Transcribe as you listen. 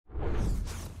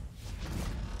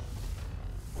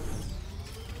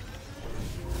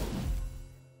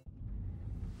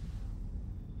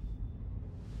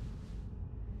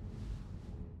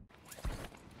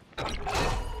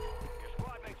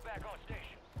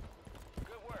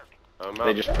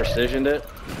They just precisioned it?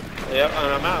 Yep,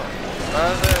 and I'm out.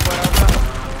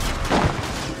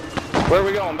 Where are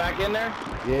we going? Back in there?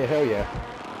 Yeah, hell yeah.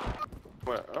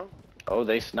 Where? Oh, Oh,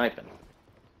 they sniping.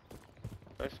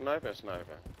 they sniping.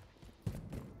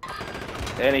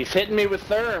 And he's hitting me with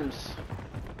therms.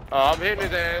 Oh, I'm hitting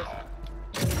his ass.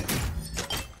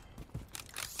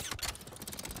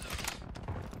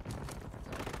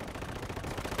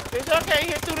 Bitch, I can't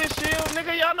hit through this shield,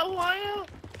 nigga. Y'all know who I am?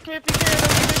 Can't be carrying no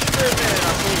gingerbread man.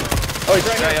 Oh, he's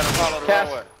right Now here. y'all follow the Cass.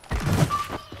 wrong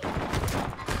way.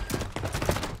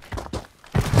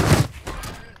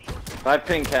 I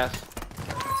ping Cass.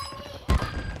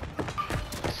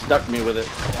 Stuck me with it.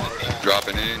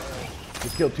 Dropping in.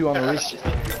 Just killed 2 on the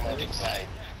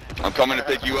roof. I'm coming to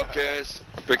pick you up, Cass.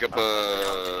 Pick up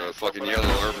a fucking yellow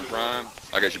Urban Prime.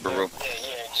 I got you, bro.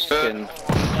 Fucking-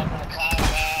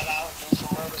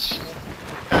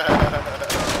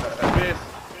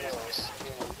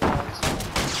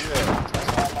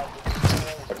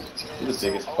 You're the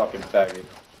biggest fucking faggot.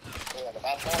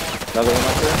 Another one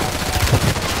up there?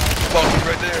 Fuck you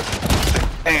right there.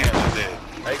 Damn, I'm dead.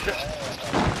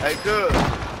 Hey, good.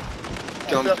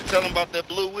 Tell Tell him about that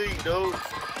blue weed, dude.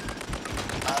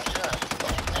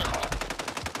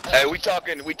 Hey, we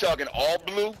talking all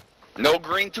blue? No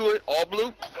green to it? All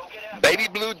blue? Baby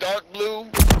blue, dark blue,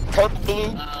 purple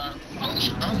blue?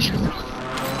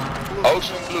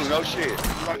 Ocean blue, no shit.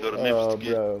 Go to Oh, Memphis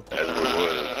to bro. That's what it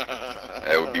was.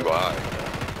 That would be why.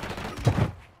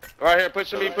 Right here,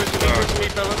 pushing me,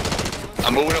 fellas.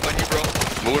 I'm moving up on you, bro.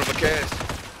 Moving up a Cass.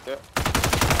 Yep.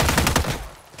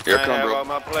 Here I I come, have bro. on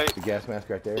my plate. The gas mask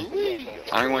right there. I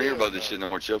ain't want to hear about this shit no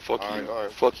more, Chubb. Fuck you. All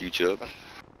right. Fuck you, Chubb.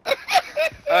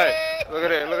 Hey, look at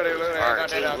that. I All got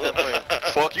that out there for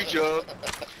you. Fuck you, Chubb.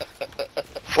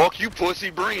 Fuck you, pussy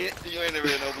Brent. You ain't never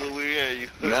had no blue weed, have you?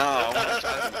 No.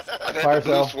 I've had Fire the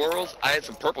blue cell. swirls. I had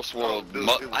some purple swirls.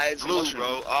 I had some blue, mushroom.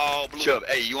 bro. All blue. Chubb,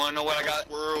 hey, you wanna know what I got?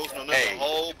 Swirls, no, Hey, the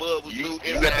whole bud was You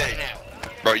blue. got that?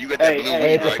 Bro, you got that Hey, blue hey,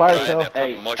 weed, it's a right? fire I had cell. that purple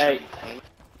Hey, mushroom. hey.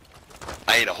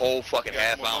 I ate a whole fucking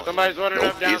half ounce. Somebody's running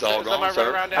Nope, up down. it's all gone, Somebody sir.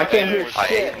 running around down I can't there. hear I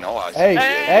shit. ate, no, I Hey,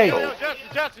 Hey, hey.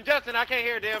 Justin, I can't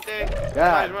hear a damn thing. God.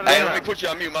 Somebody's running Hey, let around. me put you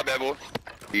on mute, my bad boy.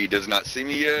 He does not see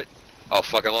me yet. Oh,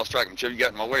 fuck, I lost track of him. Chubb, you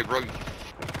got in my way, bro.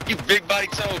 You big body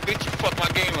son of a bitch, you fucked my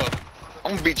game up.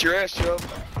 I'm gonna beat your ass, Chubb.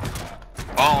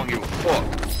 I don't give a fuck.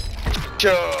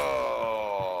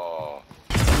 Chubb.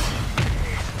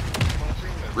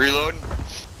 Reloading.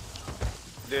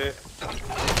 Dead.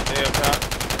 Damn, top.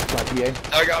 My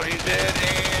PA. I got he's dead,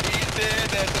 and he's dead.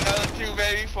 That's another 2,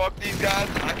 baby. Fuck these guys.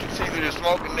 I can see through the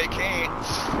smoke and they can't.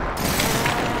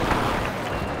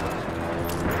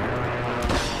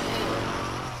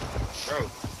 Bro.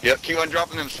 Yep, keep on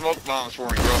dropping them smoke bombs for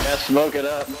me, bro. Yeah, smoke it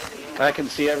up. I can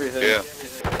see everything. Yeah.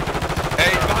 Hey,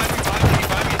 he's behind me,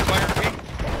 he's fire feet.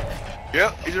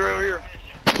 Yep, he's right over here.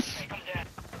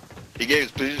 He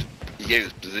gave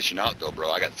his position out though,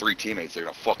 bro. I got 3 teammates. They're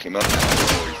gonna fuck him up now. I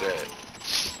don't know where he's at.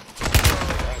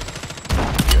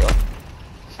 Yeah.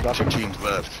 Stop 2 him. teams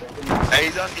left. Hey,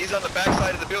 he's on the back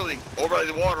side of the building. Over by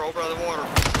the water,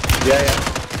 Yeah.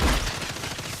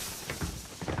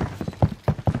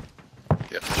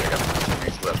 Yep, yeah, I got 2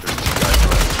 teammates left. There's 2 guys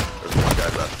left. There's 1 guy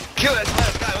left. Kill that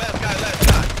last guy.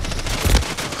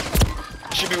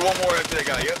 Should be 1 more after that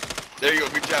guy, yep. There you go,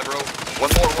 good job, bro.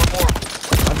 One more.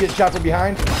 I'm getting shot from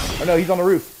behind. Oh no, he's on the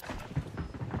roof.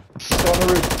 Still on the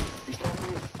roof.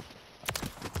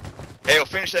 Hey, we'll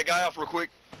finish that guy off real quick.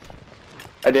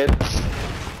 I did. Is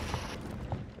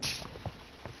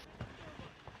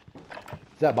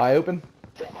that buy open?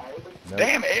 No.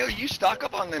 Damn, Ale, you stock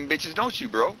up on them bitches, don't you,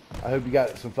 bro? I hope you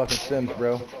got some fucking sims,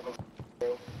 bro.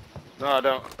 No, I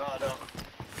don't.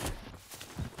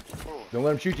 Don't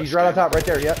let him shoot you. He's right on top, right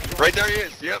there. Yep. Right there he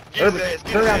is. Yep. Get Urban, his ass.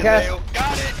 Get turn his around, ass, Cass. Ale.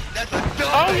 Got it. That's a dub.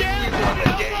 Oh, baby. yeah, You did that.